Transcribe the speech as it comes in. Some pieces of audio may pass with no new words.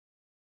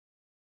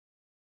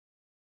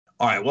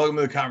All right, welcome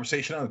to the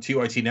conversation on the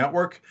TYT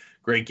Network.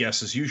 Great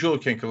guest as usual,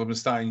 Ken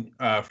Klippenstein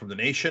from The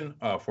Nation,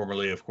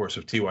 formerly, of course,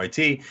 of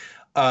TYT.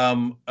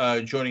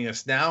 Joining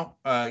us now,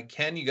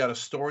 Ken, you got a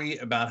story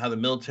about how the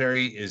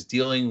military is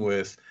dealing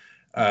with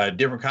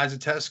different kinds of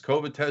tests,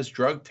 COVID tests,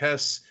 drug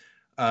tests.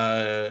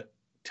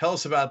 Tell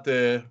us about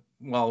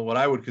what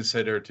I would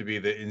consider to be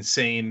the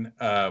insane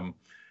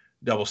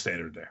double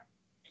standard there.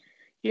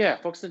 Yeah,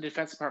 folks in the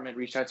Defense Department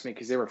reached out to me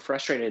because they were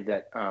frustrated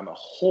that a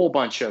whole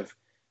bunch of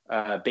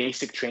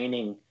basic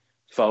training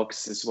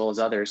folks, as well as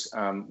others,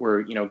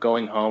 were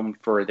going home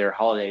for their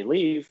holiday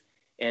leave,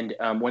 and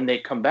when they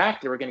come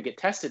back, they were going to get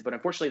tested. But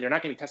unfortunately, they're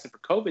not going to be tested for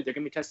COVID. They're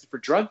going to be tested for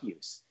drug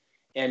use,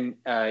 and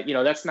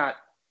that's not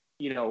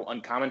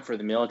uncommon for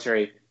the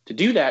military to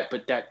do that.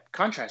 But that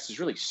contrast is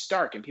really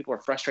stark, and people are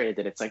frustrated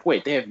that it's like,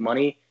 wait, they have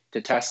money to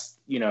test,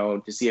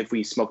 to see if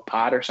we smoke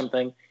pot or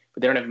something,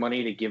 but they don't have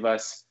money to give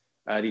us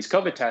these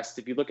COVID tests.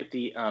 If you look at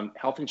the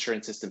health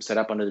insurance system set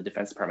up under the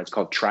Defense Department, it's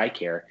called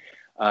TRICARE.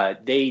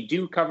 They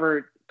do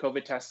cover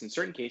COVID tests in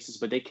certain cases,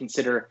 but they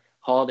consider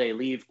holiday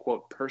leave,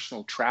 quote,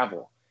 personal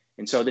travel.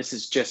 And so this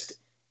is just,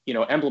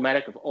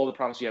 emblematic of all the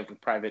problems you have with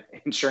private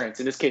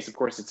insurance. In this case, of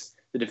course, it's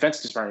the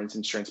Defense Department's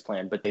insurance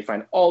plan, but they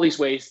find all these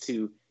ways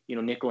to,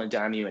 nickel and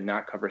dime you and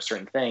not cover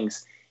certain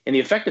things. And the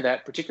effect of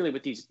that, particularly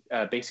with these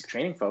basic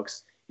training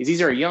folks, is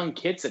these are young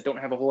kids that don't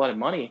have a whole lot of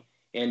money.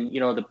 And,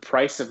 the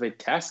price of a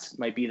test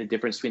might be the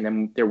difference between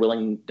them, they're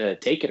willing to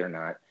take it or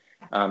not.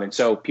 And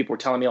so people were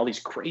telling me all these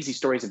crazy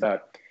stories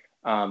about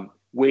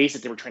ways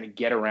that they were trying to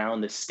get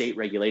around the state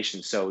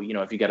regulations. So,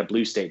 if you got a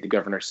blue state, the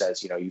governor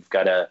says, you've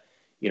got to,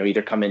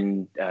 either come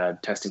in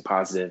testing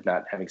positive,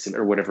 not having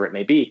or whatever it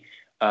may be.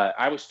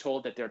 I was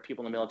told that there are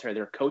people in the military that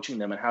are coaching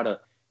them on how to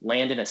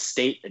land in a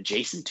state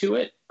adjacent to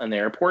it on the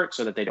airport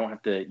so that they don't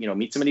have to,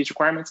 meet some of these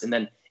requirements and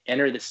then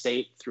enter the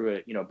state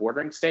through a,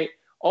 bordering state.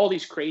 All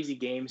these crazy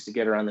games to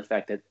get around the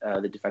fact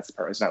that the Defense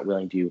Department is not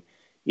willing to,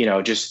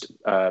 just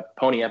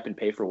pony up and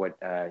pay for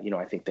what,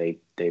 I think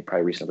they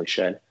probably reasonably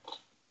should.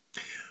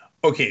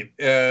 Okay,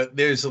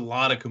 there's a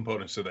lot of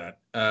components to that.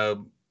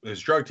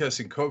 There's drug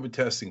testing, COVID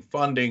testing,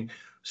 funding.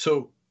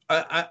 So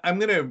I'm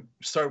going to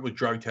start with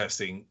drug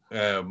testing.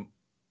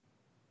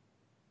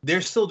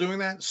 They're still doing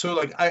that.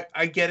 So,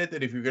 I get it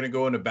that if you're going to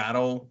go into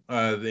battle,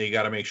 they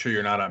got to make sure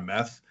you're not on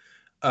meth.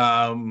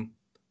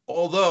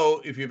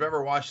 Although, if you've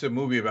ever watched a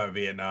movie about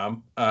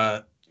Vietnam,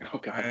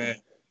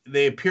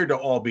 they appeared to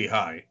all be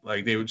high.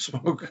 Like, they would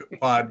smoke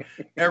pot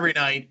every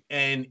night.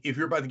 And if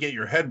you're about to get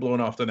your head blown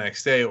off the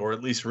next day, or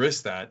at least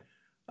risk that,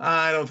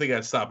 I don't think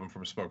I'd stop them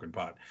from smoking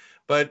pot.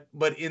 But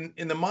in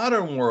the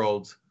modern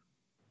world,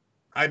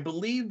 I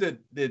believe that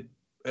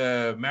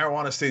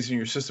marijuana stays in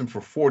your system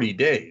for 40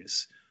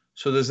 days.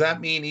 So does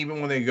that mean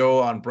even when they go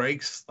on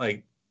breaks,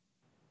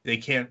 they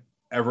can't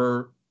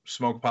ever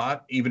smoke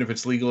pot, even if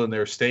it's legal in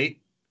their state?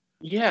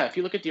 Yeah, if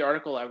you look at the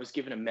article, I was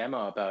given a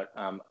memo about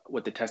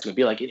what the testing would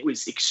be like. It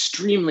was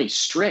extremely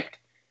strict.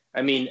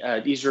 I mean,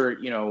 these are,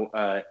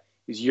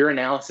 these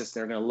urinalysis,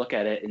 they're going to look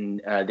at it,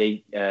 and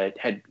they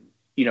had,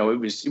 it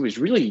was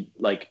really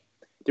like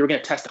they were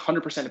going to test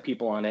 100% of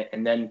people on it.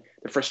 And then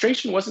the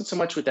frustration wasn't so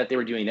much with that they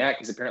were doing that,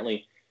 because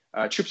apparently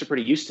troops are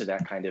pretty used to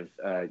that kind of,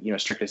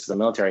 strictness of the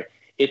military.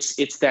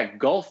 It's that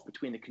gulf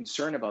between the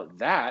concern about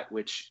that,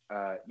 which,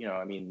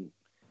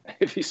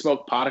 if you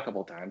smoke pot a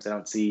couple of times, I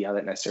don't see how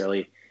that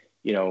necessarily,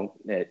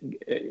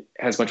 it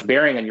has much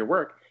bearing on your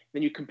work.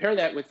 Then you compare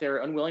that with their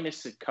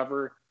unwillingness to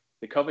cover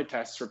the COVID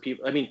tests for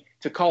people. I mean,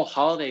 to call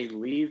holiday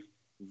leave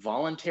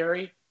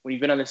voluntary when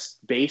you've been on this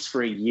base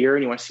for a year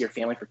and you want to see your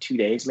family for 2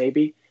 days,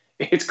 maybe,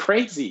 it's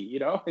crazy,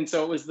 And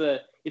so it's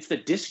the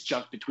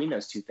disjunct between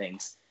those two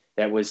things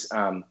that was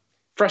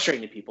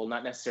frustrating to people.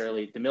 Not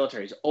necessarily, the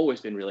military has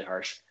always been really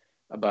harsh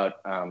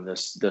about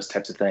those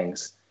types of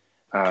things.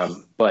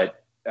 But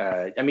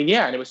and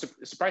it was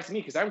a surprise to me,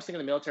 because I was thinking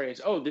the military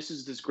is, this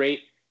is this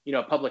great,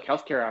 public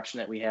healthcare option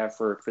that we have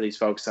for these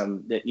folks.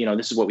 That,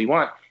 this is what we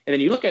want. And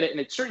then you look at it, and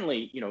it's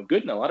certainly,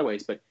 good in a lot of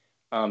ways, but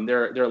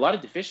there are a lot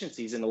of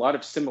deficiencies and a lot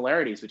of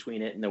similarities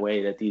between it and the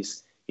way that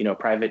these,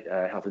 private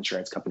health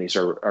insurance companies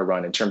are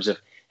run, in terms of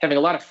having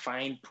a lot of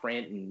fine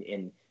print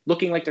and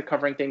looking like they're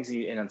covering things.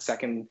 And on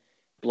second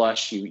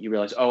blush, you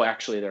realize,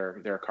 actually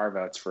there are carve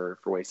outs for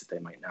ways that they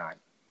might not.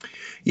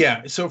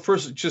 Yeah. So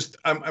first,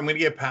 I'm going to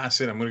get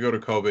past it. I'm going to go to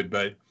COVID,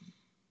 but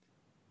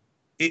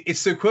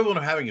it's the equivalent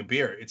of having a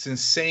beer. It's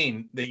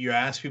insane that you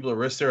ask people to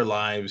risk their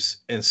lives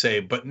and say,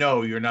 but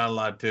no, you're not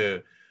allowed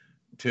to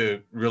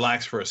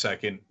relax for a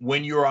second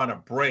when you're on a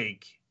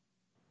break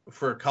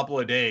for a couple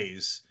of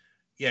days.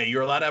 Yeah,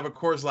 you're allowed to have a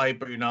Coors Light,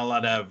 but you're not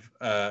allowed to have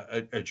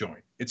a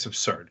joint. It's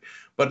absurd.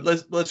 But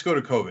let's go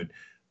to COVID.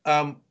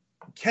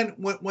 Ken,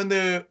 when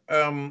the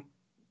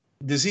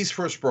disease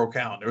first broke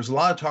out, there was a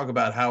lot of talk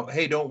about how,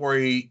 hey, don't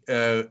worry,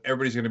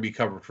 everybody's going to be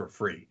covered for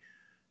free.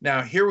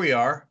 Now, here we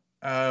are,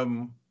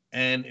 and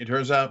it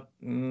turns out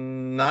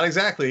not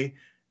exactly.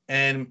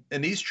 And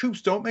these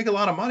troops don't make a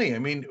lot of money. I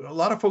mean, a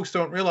lot of folks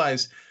don't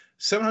realize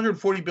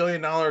 $740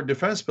 billion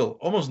defense bill,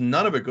 almost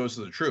none of it goes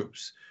to the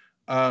troops.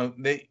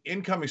 the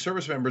incoming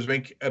service members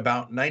make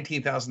about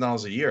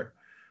 $19,000 a year.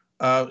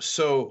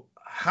 So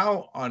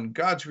how on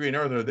God's green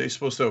earth are they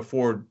supposed to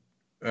afford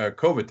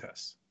COVID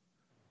tests?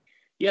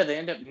 Yeah, they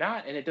end up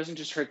not, and it doesn't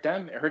just hurt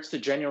them; it hurts the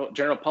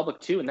general public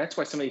too. And that's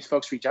why some of these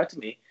folks reach out to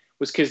me,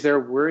 was because they're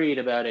worried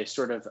about a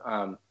sort of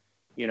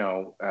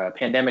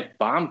pandemic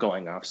bomb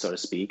going off, so to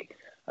speak,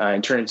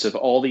 in terms of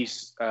all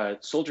these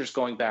soldiers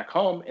going back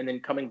home and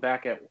then coming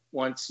back at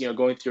once,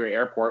 going through an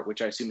airport,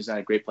 which I assume is not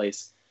a great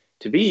place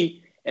to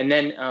be, and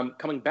then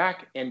coming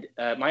back. And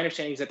my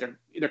understanding is that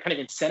they're kind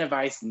of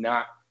incentivized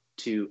not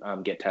to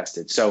get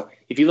tested. So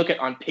if you look at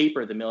on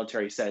paper, the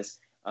military says,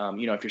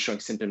 if you're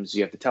showing symptoms,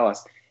 you have to tell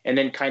us. And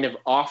then kind of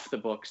off the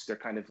books, they're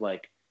kind of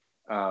like,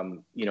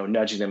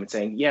 nudging them and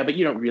saying, yeah, but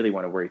you don't really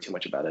want to worry too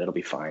much about it. It'll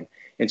be fine.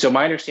 And so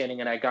my understanding,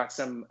 and I got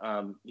some,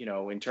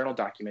 internal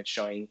documents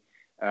showing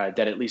that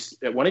at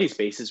least at one of these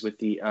bases with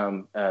the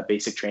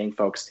basic training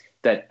folks,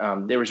 that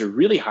there was a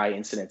really high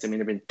incidence. I mean,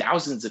 there have been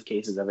thousands of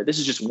cases of it. This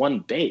is just one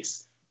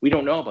base. We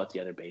don't know about the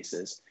other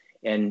bases.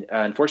 And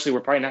unfortunately,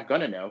 we're probably not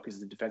going to know, because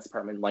the Defense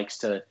Department likes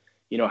to,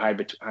 hide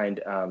behind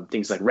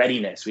things like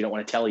readiness. We don't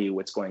want to tell you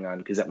what's going on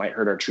because that might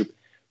hurt our troop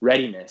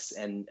readiness.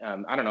 And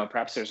I don't know,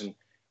 perhaps there's an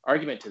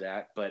argument to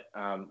that, but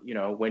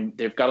when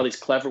they've got all these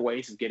clever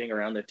ways of getting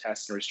around the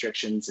tests and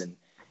restrictions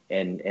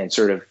and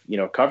sort of,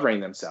 covering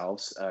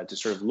themselves to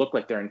sort of look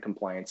like they're in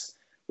compliance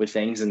with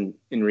things. And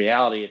in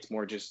reality, it's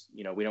more just,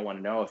 we don't want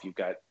to know if you've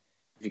got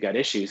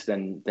issues,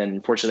 then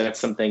unfortunately that's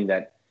something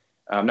that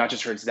not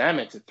just hurts them,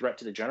 it's a threat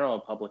to the general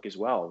public as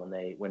well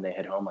when they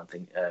head home on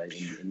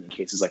in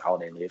cases like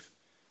holiday leave.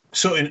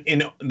 So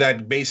in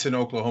that base in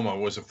Oklahoma,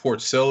 was it Fort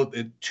Sill?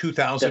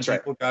 2,000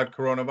 people got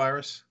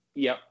coronavirus?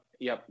 Yep.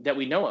 That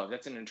we know of.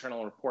 That's an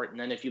internal report. And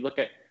then if you look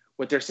at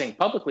what they're saying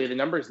publicly, the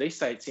numbers they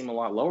cite seem a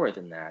lot lower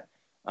than that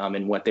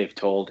in what they've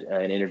told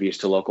in interviews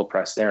to local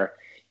press there.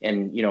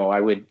 And, I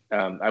would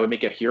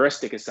make a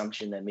heuristic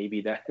assumption that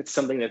maybe that's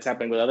something that's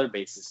happening with other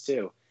bases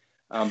too.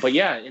 But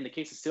yeah, in the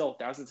case of Sill,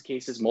 thousands of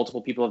cases,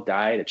 multiple people have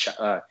died.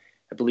 I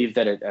believe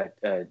that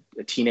a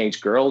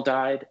teenage girl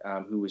died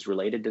who was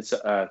related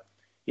to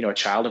a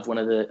child of one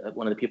of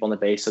the people on the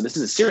base. So this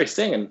is a serious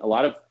thing, and a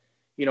lot of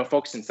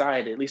folks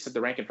inside, at least at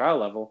the rank and file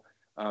level,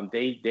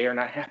 they are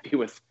not happy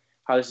with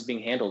how this is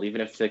being handled,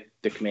 even if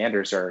the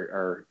commanders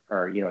are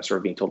sort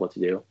of being told what to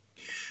do.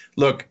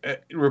 Look,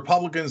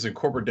 Republicans and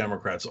corporate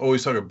Democrats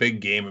always talk a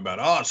big game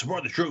about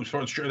support the troops.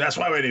 That's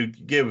why we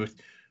give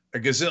a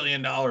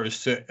gazillion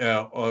dollars to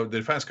the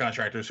defense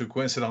contractors who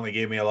coincidentally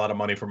gave me a lot of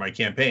money for my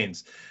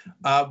campaigns,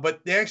 but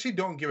they actually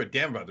don't give a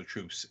damn about the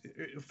troops.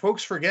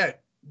 Folks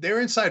forget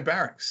they're inside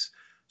barracks.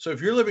 So if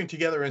you're living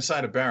together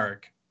inside a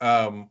barrack,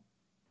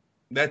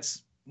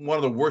 that's one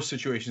of the worst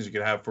situations you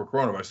could have for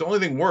coronavirus. The only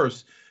thing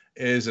worse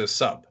is a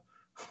sub.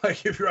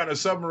 Like if you're on a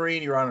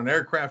submarine, you're on an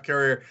aircraft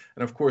carrier.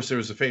 And of course, there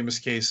was a famous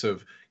case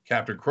of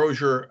Captain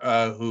Crozier,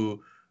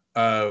 who,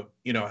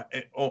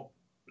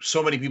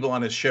 so many people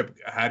on his ship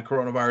had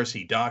coronavirus.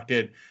 He docked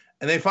it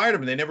and they fired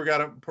him and they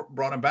never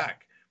brought him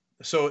back.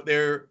 So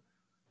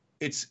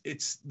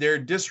it's their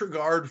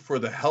disregard for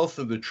the health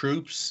of the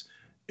troops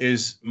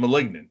is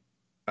malignant.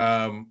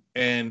 And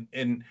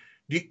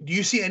do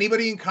you see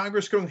anybody in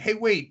Congress going, hey,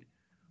 wait,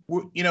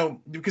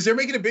 because they're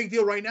making a big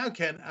deal right now,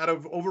 Ken, out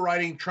of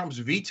overriding Trump's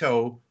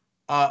veto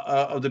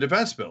of the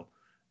defense bill.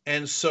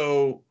 And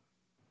so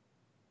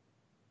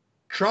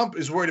Trump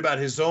is worried about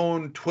his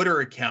own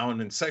Twitter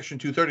account and Section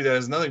 230 that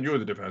has nothing to do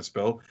with the defense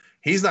bill.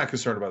 He's not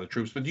concerned about the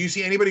troops. But do you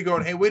see anybody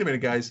going, hey, wait a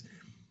minute, guys,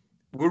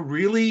 we're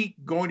really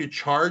going to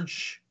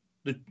charge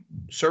the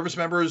service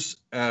members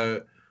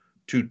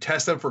to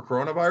test them for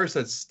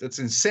coronavirus? That's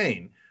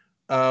insane.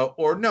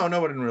 Or no,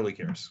 nobody really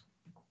cares.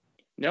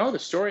 No, the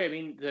story, I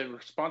mean, the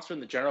response from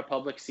the general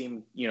public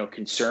seemed,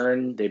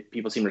 concerned.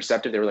 People seemed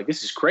receptive. They were like,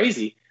 this is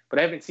crazy, but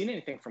I haven't seen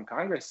anything from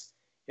Congress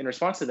in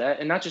response to that.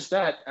 And not just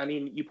that, I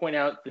mean, you point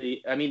out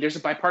there's a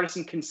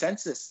bipartisan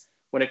consensus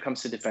when it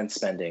comes to defense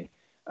spending.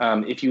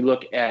 If you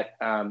look at,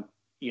 the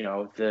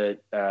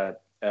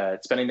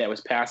spending that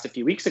was passed a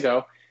few weeks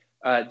ago,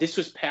 this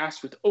was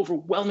passed with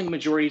overwhelming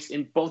majorities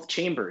in both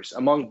chambers,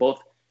 among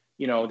both,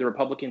 the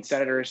Republican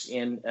senators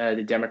and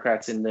the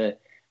Democrats in the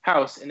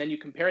House. And then you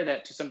compare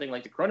that to something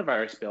like the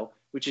coronavirus bill,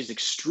 which is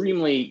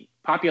extremely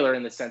popular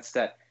in the sense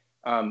that,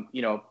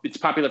 it's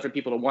popular for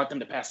people to want them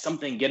to pass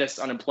something, get us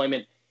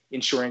unemployment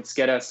insurance,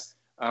 get us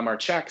our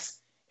checks.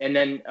 And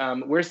then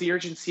where's the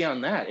urgency on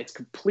that? It's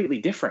completely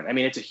different. I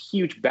mean, it's a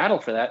huge battle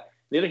for that. On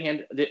the other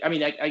hand,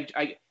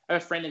 I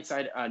have a friend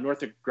inside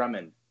Northrop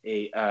Grumman,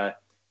 a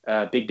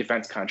big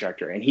defense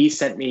contractor, and he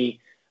sent me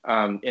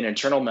an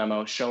internal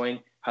memo showing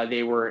how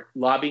they were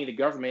lobbying the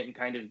government and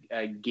kind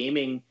of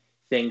gaming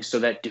things so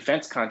that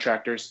defense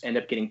contractors end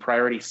up getting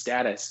priority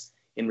status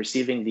in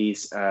receiving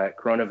these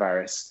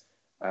coronavirus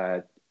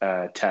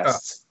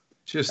tests.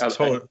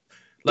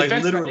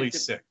 Literally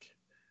sick.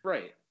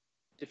 Right.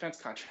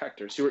 Defense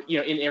contractors who are,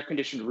 in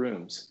air-conditioned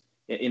rooms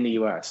in the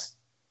U.S.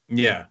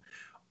 Yeah.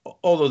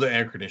 Although the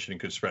air conditioning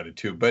could spread it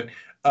too. But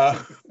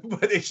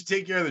but they should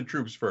take care of the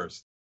troops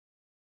first.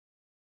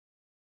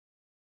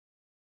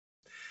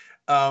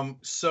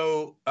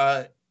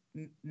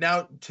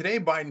 Now today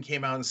Biden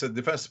came out and said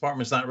the Defense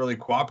Department is not really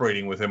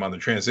cooperating with him on the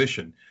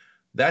transition.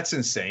 That's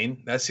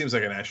insane. That seems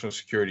like a national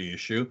security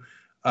issue.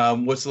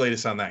 What's the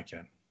latest on that,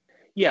 Ken?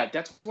 Yeah,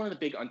 that's one of the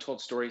big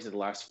untold stories of the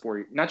last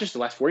not just the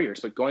last 4 years,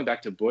 but going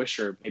back to Bush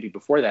or maybe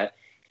before that,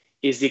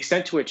 is the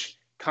extent to which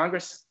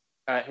Congress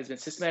has been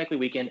systematically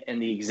weakened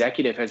and the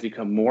executive has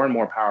become more and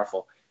more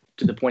powerful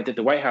to the point that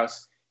the White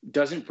House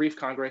doesn't brief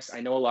Congress. I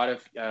know a lot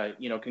of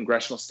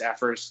congressional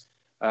staffers,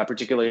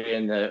 particularly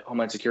in the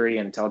Homeland Security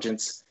and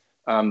Intelligence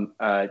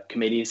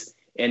committees,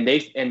 and I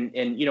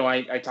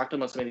talked to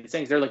them about some of these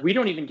things. They're like, we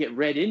don't even get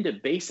read into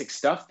basic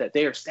stuff that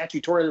they are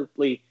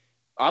statutorily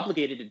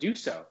obligated to do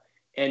so.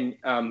 And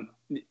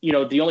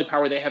the only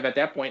power they have at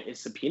that point is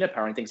subpoena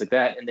power and things like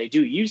that, and they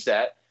do use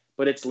that,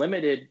 but it's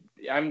limited.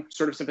 I'm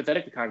sort of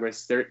sympathetic to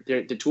Congress.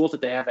 The tools that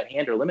they have at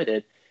hand are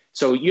limited.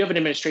 So you have an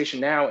administration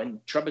now,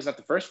 and Trump is not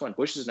the first one.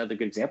 Bush is another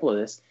good example of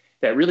this,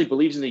 that really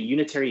believes in the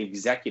unitary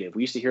executive.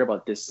 We used to hear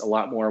about this a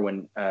lot more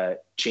when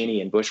Cheney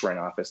and Bush were in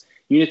office.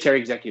 Unitary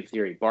executive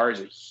theory. Barr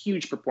is a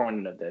huge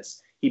proponent of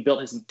this. He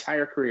built his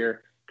entire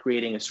career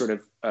creating a sort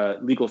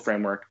of legal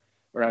framework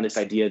around this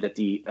idea that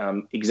the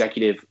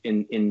executive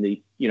in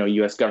the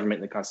U.S.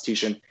 government and the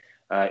Constitution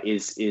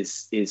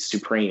is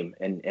supreme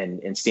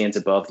and stands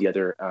above the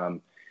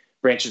other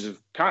branches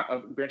of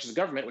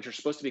government, which are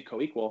supposed to be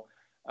co-equal.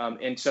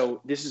 And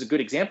so this is a good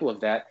example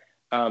of that.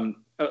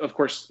 Of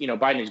course,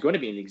 Biden is going to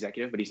be in the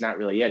executive, but he's not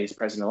really yet. He's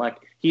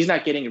president-elect. He's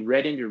not getting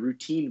read into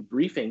routine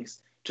briefings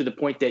to the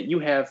point that you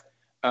have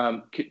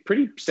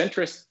pretty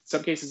centrist,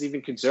 some cases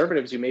even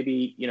conservatives who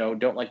maybe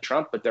don't like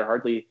Trump, but they're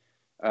hardly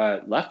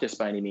leftist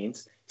by any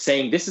means,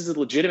 saying this is a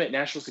legitimate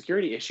national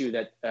security issue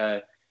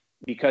that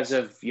because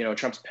of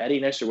Trump's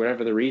pettiness or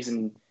whatever the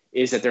reason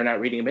is that they're not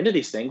reading him into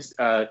these things.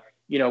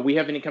 We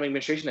have an incoming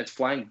administration that's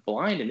flying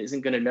blind and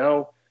isn't going to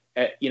know,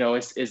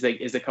 as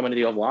they come into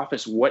the Oval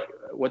Office, what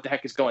the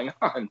heck is going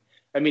on.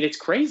 I mean, it's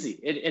crazy.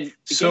 And again,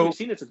 we've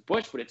seen this with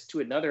Bush, but it's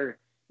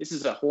this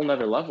is a whole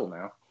nother level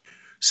now.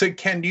 So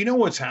Ken, do you know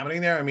what's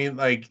happening there? I mean,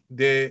 like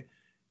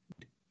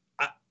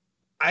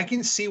I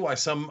can see why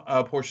some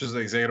portions of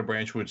the executive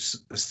branch would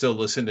still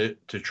listen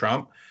to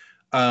Trump.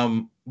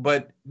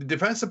 But the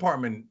Defense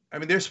Department, I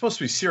mean, they're supposed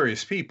to be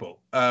serious people.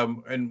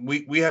 And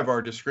we have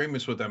our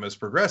disagreements with them as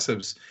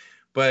progressives.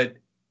 But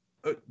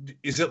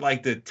is it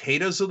like the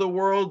Tatas of the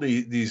world,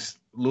 these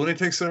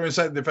lunatics that are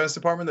inside the Defense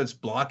Department that's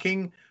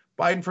blocking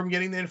Biden from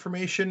getting the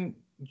information?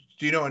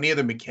 Do you know any of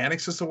the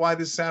mechanics as to why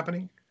this is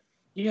happening?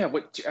 Yeah,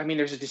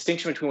 there's a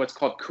distinction between what's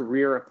called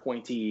career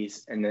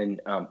appointees and then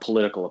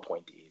political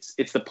appointees.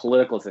 It's the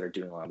politicals that are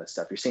doing a lot of this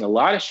stuff. You're seeing a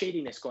lot of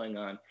shadiness going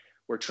on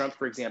where Trump,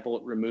 for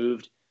example,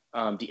 removed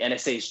the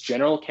NSA's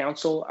general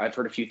counsel. I've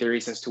heard a few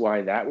theories as to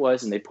why that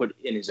was, and they put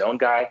in his own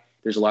guy.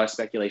 There's a lot of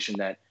speculation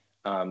that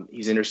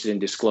he's interested in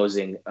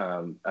disclosing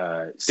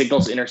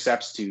signals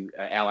intercepts to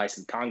allies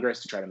in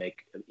Congress to try to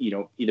make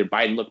either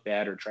Biden look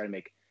bad or try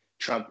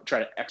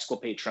to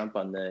exculpate Trump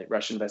on the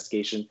Russian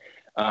investigation.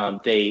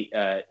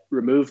 They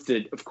removed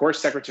of course,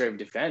 Secretary of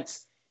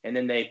Defense, and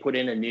then they put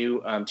in a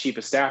new chief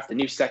of staff.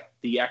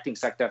 The acting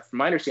SecDef, from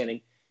my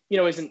understanding,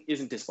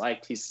 isn't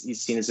disliked.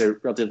 He's seen as a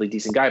relatively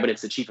decent guy, but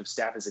it's the chief of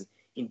staff as an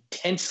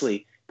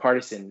intensely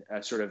partisan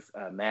sort of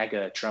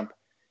MAGA Trump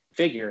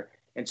figure.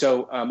 And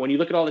so when you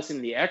look at all this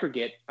in the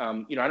aggregate,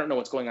 I don't know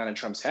what's going on in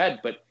Trump's head,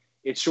 but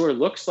it sure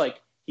looks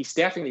like he's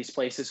staffing these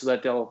places so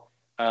that they'll,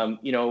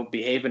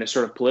 behave in a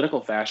sort of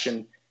political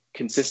fashion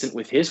consistent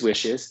with his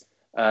wishes.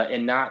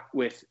 And not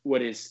with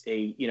what is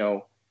a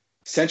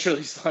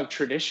centrally Islamic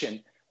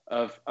tradition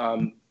of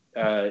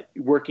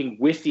working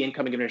with the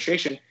incoming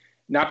administration,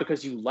 not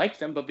because you like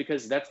them, but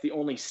because that's the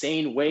only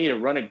sane way to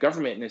run a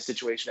government in this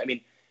situation. I mean,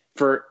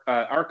 for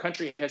our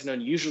country has an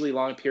unusually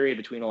long period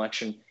between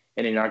election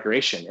and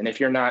inauguration, and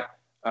if you're not,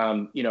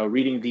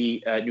 reading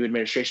the new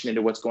administration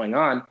into what's going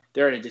on,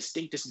 they're at a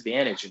distinct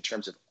disadvantage in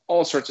terms of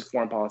all sorts of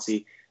foreign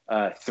policy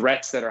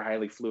threats that are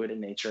highly fluid in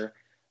nature.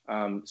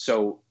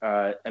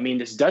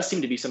 This does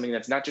seem to be something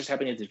that's not just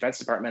happening at the Defense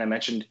Department. I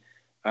mentioned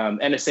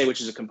NSA, which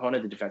is a component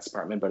of the Defense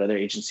Department, but other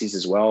agencies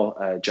as well,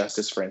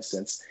 Justice, for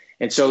instance.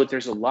 And so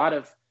there's a lot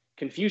of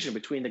confusion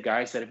between the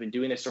guys that have been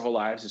doing this their whole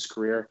lives as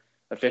career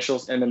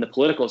officials and then the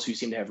politicals who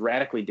seem to have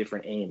radically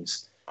different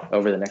aims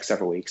over the next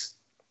several weeks.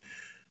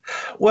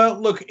 Well,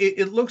 look,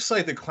 it looks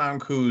like the clown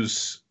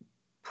coup's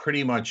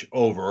pretty much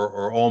over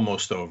or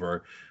almost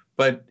over,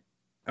 but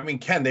I mean,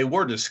 Ken, they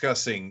were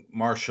discussing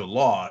martial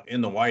law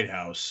in the White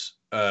House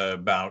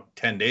about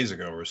 10 days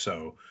ago or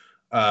so.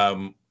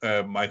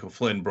 Michael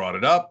Flynn brought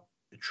it up.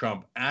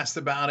 Trump asked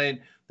about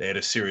it. They had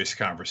a serious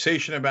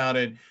conversation about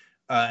it.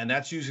 And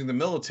that's using the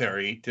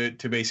military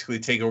to basically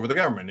take over the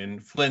government.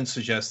 And Flynn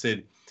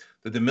suggested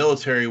that the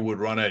military would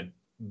run a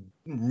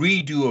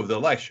redo of the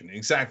election,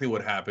 exactly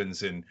what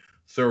happens in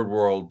third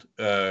world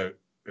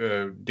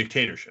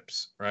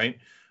dictatorships, right?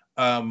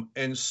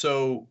 And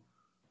so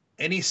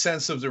any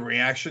sense of the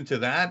reaction to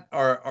that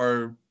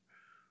are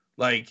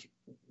like,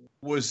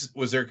 was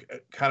there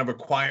kind of a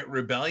quiet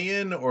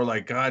rebellion, or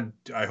like, God,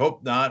 I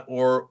hope not,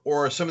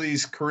 or some of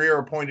these career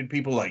appointed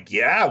people like,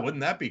 yeah,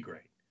 wouldn't that be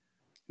great?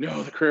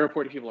 No, the career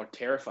reporting people are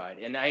terrified.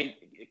 And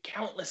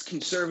countless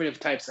conservative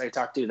types I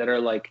talk to that are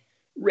like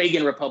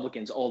Reagan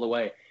Republicans all the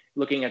way,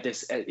 looking at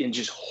this in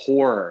just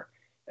horror,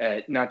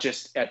 not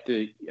just at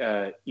the,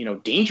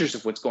 dangers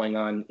of what's going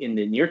on in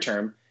the near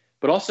term,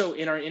 but also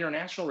in our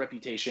international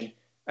reputation.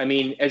 I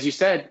mean, as you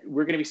said,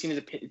 we're going to be seen as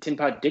a tin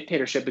pot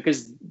dictatorship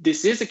because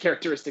this is a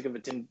characteristic of a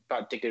tin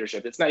pot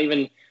dictatorship. It's not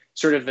even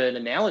sort of an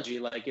analogy,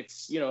 like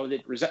it's,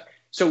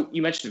 so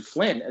you mentioned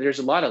Flynn. There's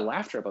a lot of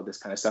laughter about this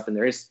kind of stuff, and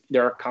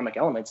there are comic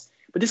elements.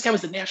 But this guy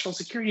was the national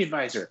security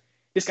advisor.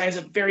 This guy has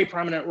a very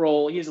prominent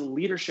role. He has a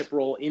leadership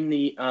role in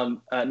the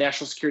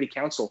National Security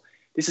Council.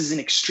 This is an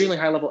extremely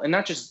high level, and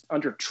not just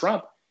under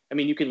Trump. I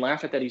mean, you can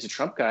laugh at that he's a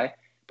Trump guy,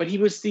 but he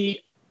was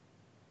the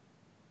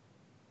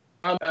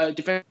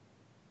defense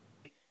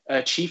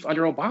chief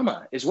under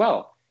Obama as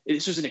well.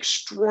 This was an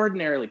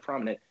extraordinarily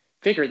prominent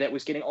figure that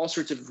was getting all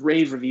sorts of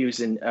rave reviews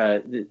in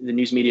the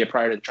news media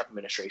prior to the Trump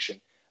administration.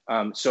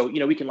 So,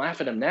 we can laugh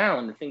at him now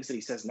and the things that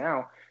he says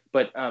now,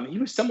 but he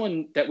was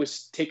someone that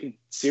was taken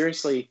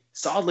seriously,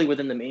 solidly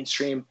within the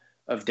mainstream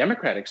of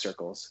Democratic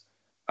circles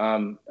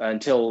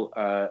until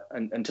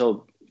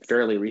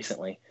fairly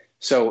recently.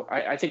 So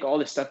I think all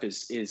this stuff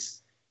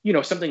is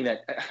something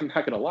that, I'm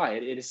not going to lie,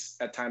 it is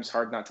at times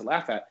hard not to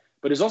laugh at,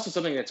 but it's also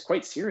something that's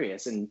quite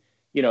serious. And,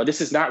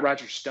 this is not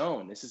Roger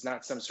Stone. This is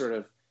not some sort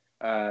of,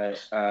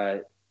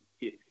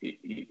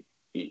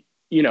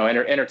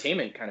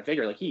 entertainment kind of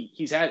figure. Like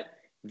he's had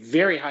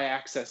very high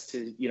access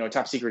to,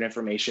 top secret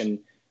information,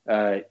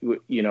 ran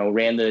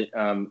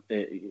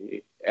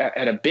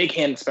had a big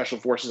hand in special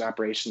forces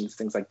operations,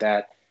 things like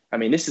that. I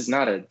mean, this is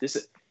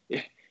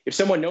if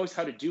someone knows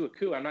how to do a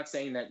coup, I'm not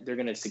saying that they're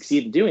going to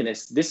succeed in doing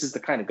this. This is the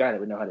kind of guy that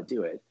would know how to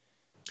do it.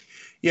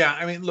 Yeah,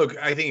 I mean, look,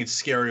 I think it's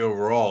scary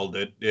overall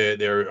that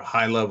there are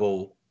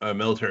high-level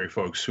military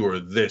folks who are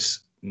this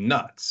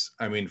nuts.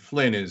 I mean,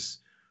 Flynn is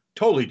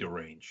totally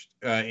deranged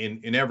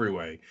in every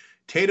way.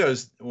 Tata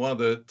is one of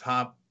the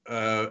top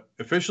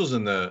officials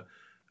in the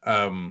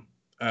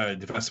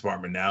Defense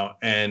Department now,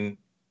 and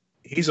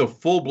he's a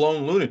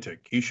full-blown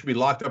lunatic. He should be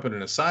locked up in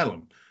an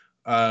asylum.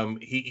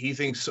 He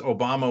thinks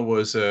Obama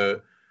was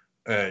a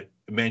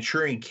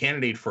Manchurian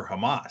candidate for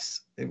Hamas.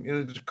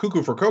 It's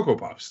cuckoo for Cocoa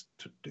Puffs.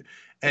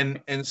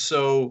 And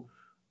so,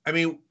 I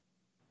mean,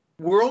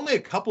 we're only a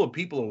couple of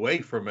people away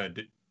from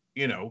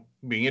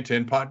being a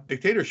tin pot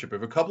dictatorship.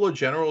 If a couple of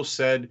generals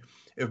said,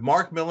 if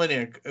Mark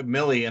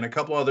Milley and a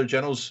couple of other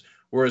generals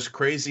were as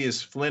crazy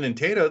as Flynn and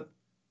Tata,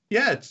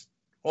 yeah, it's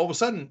all of a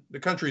sudden the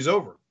country's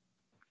over.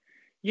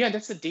 Yeah,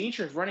 that's the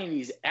danger of running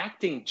these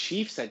acting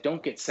chiefs that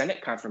don't get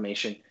Senate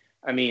confirmation.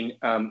 I mean,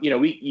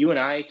 you and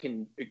I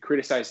can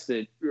criticize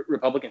the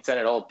Republican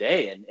Senate all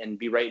day and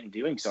be right in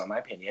doing so, in my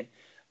opinion.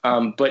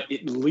 But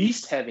at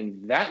least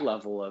having that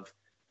level of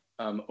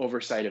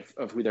oversight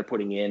of who they're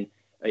putting in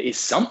is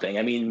something.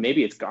 I mean,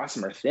 maybe it's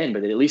gossamer thin,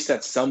 but at least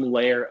that's some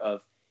layer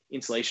of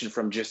insulation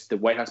from just the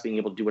White House being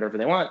able to do whatever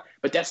they want.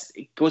 But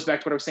it goes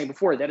back to what I was saying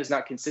before. That is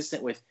not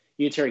consistent with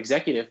unitary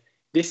executive.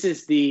 This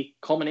is the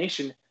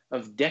culmination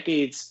of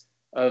decades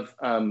of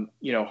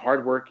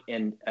hard work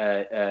and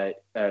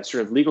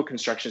sort of legal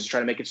constructions to try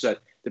to make it so that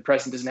the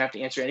president doesn't have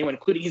to answer anyone,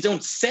 including his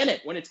own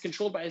Senate, when it's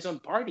controlled by his own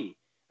party.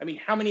 I mean,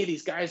 how many of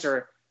these guys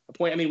are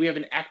appointed? I mean, we have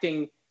an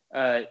acting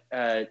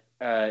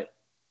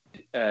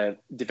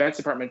Defense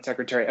Department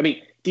secretary. I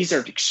mean, these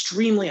are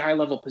extremely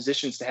high-level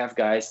positions to have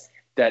guys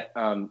that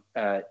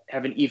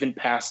haven't even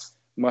passed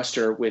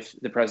muster with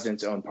the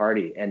president's own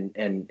party,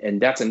 and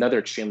that's another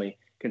extremely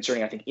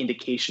concerning, I think,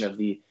 indication of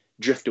the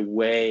drift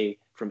away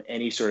from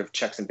any sort of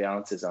checks and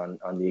balances on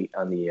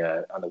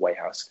the White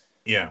House.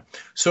 Yeah.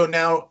 So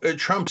now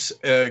Trump's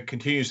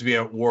continues to be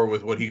at war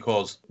with what he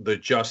calls the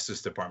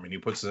Justice Department. He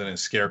puts it in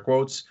scare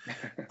quotes.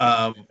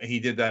 He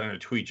did that in a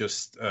tweet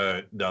just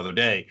the other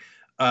day.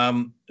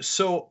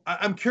 So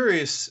I'm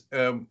curious,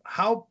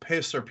 how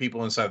pissed are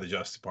people inside the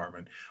Justice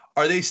Department?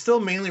 Are they still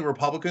mainly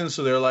Republicans?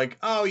 So they're like,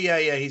 oh,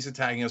 yeah, he's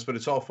attacking us, but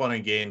it's all fun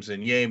and games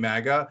and yay,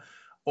 MAGA.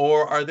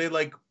 Or are they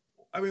like,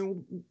 I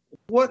mean,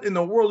 what in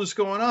the world is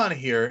going on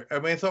here? I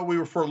mean, I thought we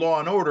were for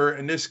law and order,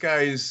 and this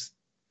guy's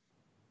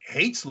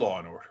hates law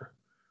and order.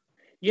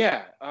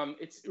 Yeah,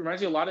 it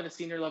reminds me a lot of the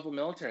senior level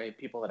military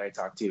people that I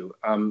talk to.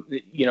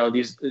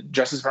 These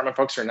Justice Department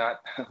folks are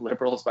not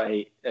liberals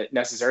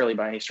necessarily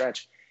by any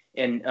stretch,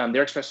 and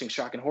they're expressing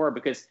shock and horror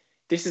because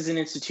this is an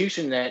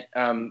institution that,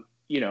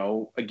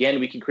 again,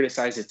 we can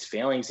criticize its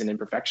failings and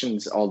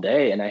imperfections all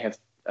day, and I have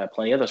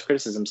plenty of those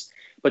criticisms,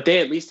 but they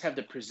at least have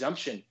the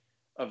presumption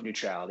of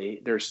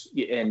neutrality.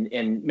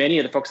 And many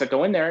of the folks that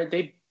go in there,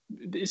 they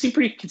seem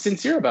pretty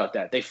sincere about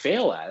that. They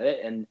fail at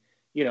it, and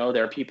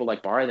there are people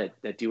like Barr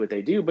that do what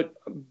they do, but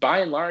by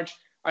and large,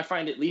 I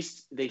find at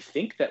least they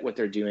think that what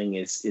they're doing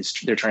is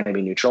they're trying to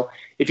be neutral.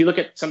 If you look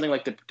at something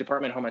like the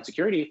Department of Homeland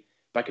Security,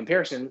 by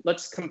comparison,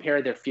 let's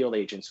compare their field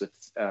agents with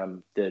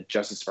the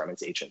Justice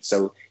Department's agents.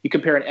 So you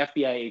compare an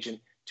FBI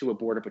agent to a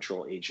Border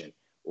Patrol agent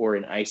or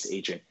an ICE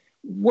agent.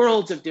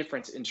 worlds of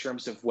difference in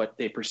terms of what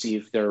they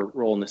perceive their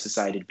role in the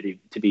society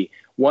to be.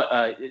 What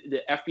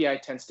the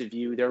FBI tends to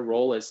view their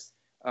role as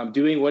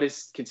doing what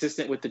is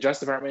consistent with the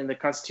Justice Department and the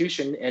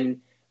Constitution,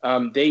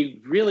 and they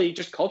really,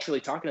 just culturally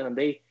talking to them,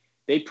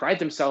 they pride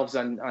themselves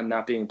on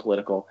not being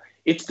political.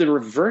 It's the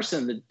reverse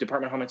in the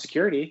Department of Homeland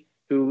Security,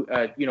 who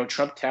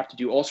Trump tapped to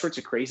do all sorts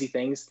of crazy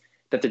things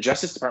that the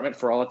Justice Department,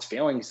 for all its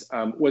failings,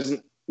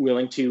 wasn't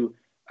willing to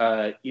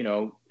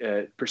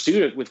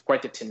pursue it with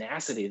quite the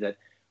tenacity that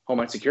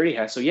Homeland Security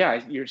has. So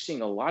yeah, you're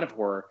seeing a lot of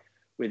horror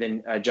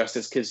within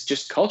justice, because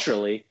just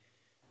culturally,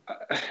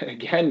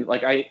 again,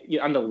 like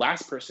I'm the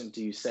last person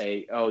to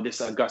say, oh,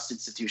 this august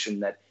institution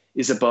that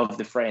is above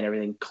the fray and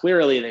everything.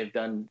 Clearly, they've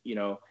done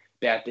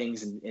bad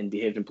things and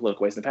behaved in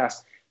political ways in the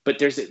past. But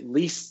there's at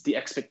least the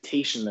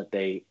expectation that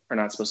they are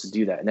not supposed to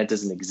do that, and that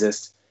doesn't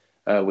exist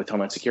with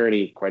Homeland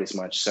Security quite as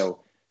much.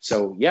 So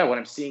yeah, what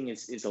I'm seeing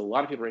is a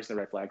lot of people raising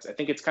the red flags. I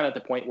think it's kind of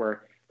the point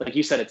where, like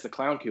you said, it's the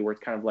clown coup, where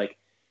it's kind of like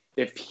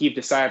they've heaved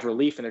a sigh of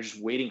relief and they're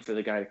just waiting for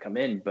the guy to come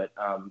in. But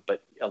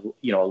a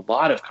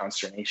lot of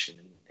consternation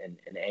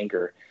and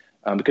anger,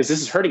 because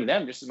this is hurting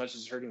them just as much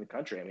as it's hurting the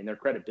country. I mean, their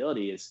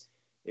credibility is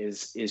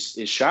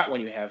shot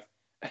when you have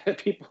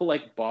people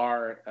like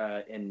Barr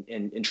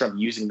and Trump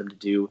using them to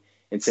do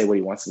and say what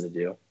he wants them to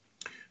do.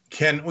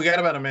 Ken, we got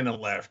about a minute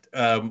left.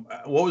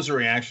 What was the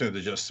reaction of the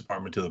Justice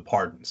Department to the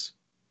pardons?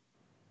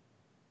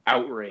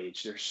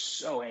 Outrage. They're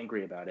so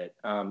angry about it.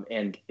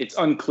 And it's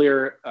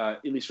unclear,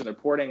 at least from the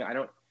reporting.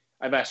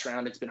 I've asked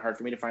around. It's been hard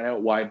for me to find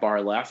out why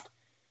Barr left.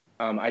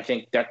 I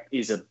think that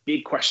is a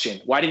big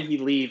question. Why did he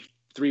leave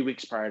 3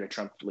 weeks prior to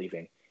Trump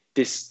leaving?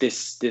 This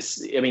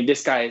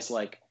guy is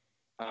like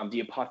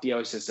the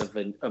apotheosis of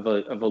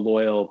a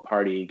loyal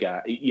party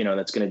guy,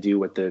 that's going to do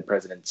what the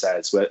president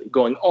says,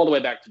 going all the way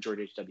back to George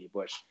H.W.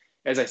 Bush.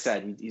 As I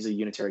said, he's a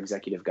unitary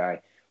executive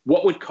guy.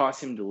 What would cause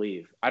him to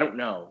leave? I don't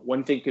know.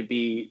 One thing could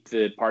be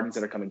the pardons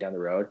that are coming down the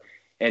road.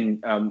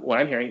 And what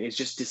I'm hearing is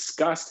just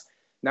disgust,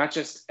 not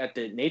just at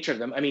the nature of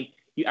them. I mean,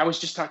 I was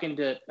just talking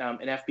to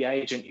an FBI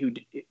agent who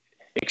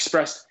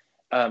expressed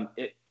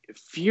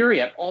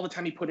fury at all the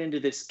time he put into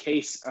this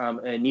case, the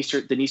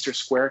Nister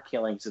Square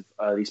killings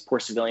of these poor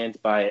civilians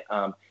by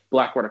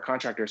Blackwater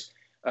contractors.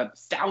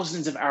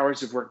 Thousands of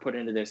hours of work put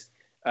into this,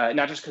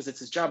 not just because it's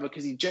his job, but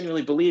because he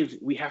genuinely believed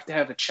we have to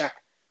have a check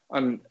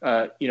on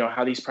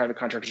how these private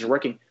contractors are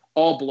working.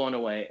 All blown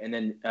away, and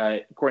then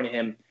according to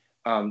him,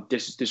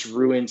 this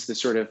ruins the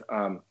sort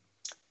of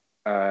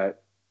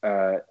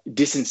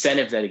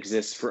disincentive that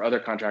exists for other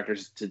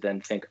contractors to then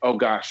think, oh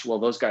gosh, well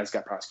those guys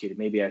got prosecuted.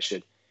 Maybe I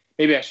should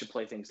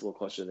play things a little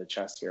closer to the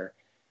chest here.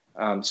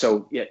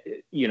 So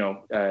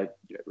yeah,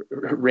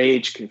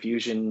 rage,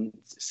 confusion,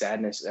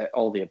 sadness,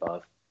 all the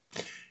above.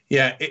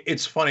 Yeah,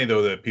 it's funny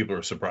though that people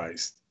are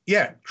surprised.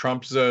 Yeah,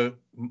 Trump's a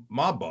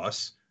mob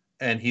boss,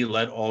 and he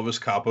let all of his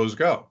capos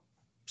go.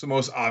 It's the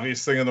most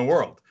obvious thing in the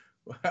world.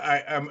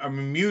 I'm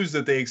amused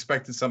that they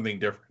expected something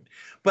different,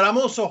 but I'm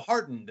also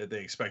heartened that they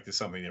expected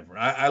something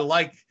different. I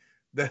like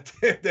that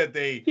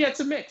they. Yeah, it's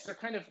a mix.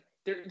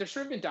 They're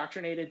sort of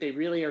indoctrinated. They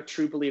really are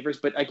true believers,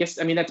 but I guess,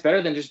 that's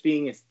better than just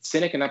being a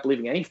cynic and not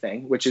believing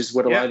anything, which is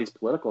what a lot of these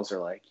politicals are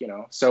like,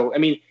 So,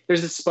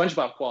 there's this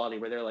SpongeBob quality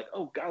where they're like,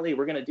 oh, golly,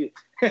 we're going to do,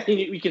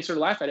 we can sort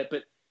of laugh at it,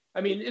 but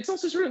it's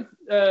also sort of,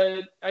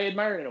 I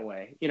admire it in a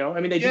way, they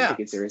do take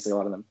it seriously, a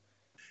lot of them.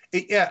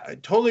 Yeah, I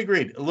totally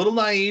agreed. A little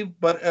naive,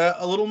 but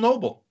a little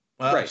noble.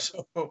 Right.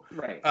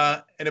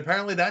 Right. And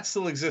apparently that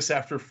still exists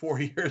after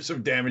 4 years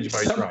of damage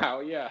by Trump.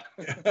 Somehow, yeah.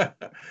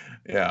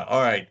 Yeah.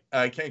 All right.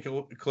 Ken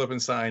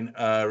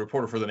Klippenstein,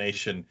 reporter for The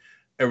Nation.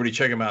 Everybody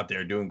check him out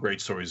there. Doing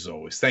great stories as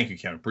always. Thank you,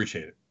 Ken.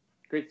 Appreciate it.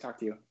 Great to talk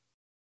to you.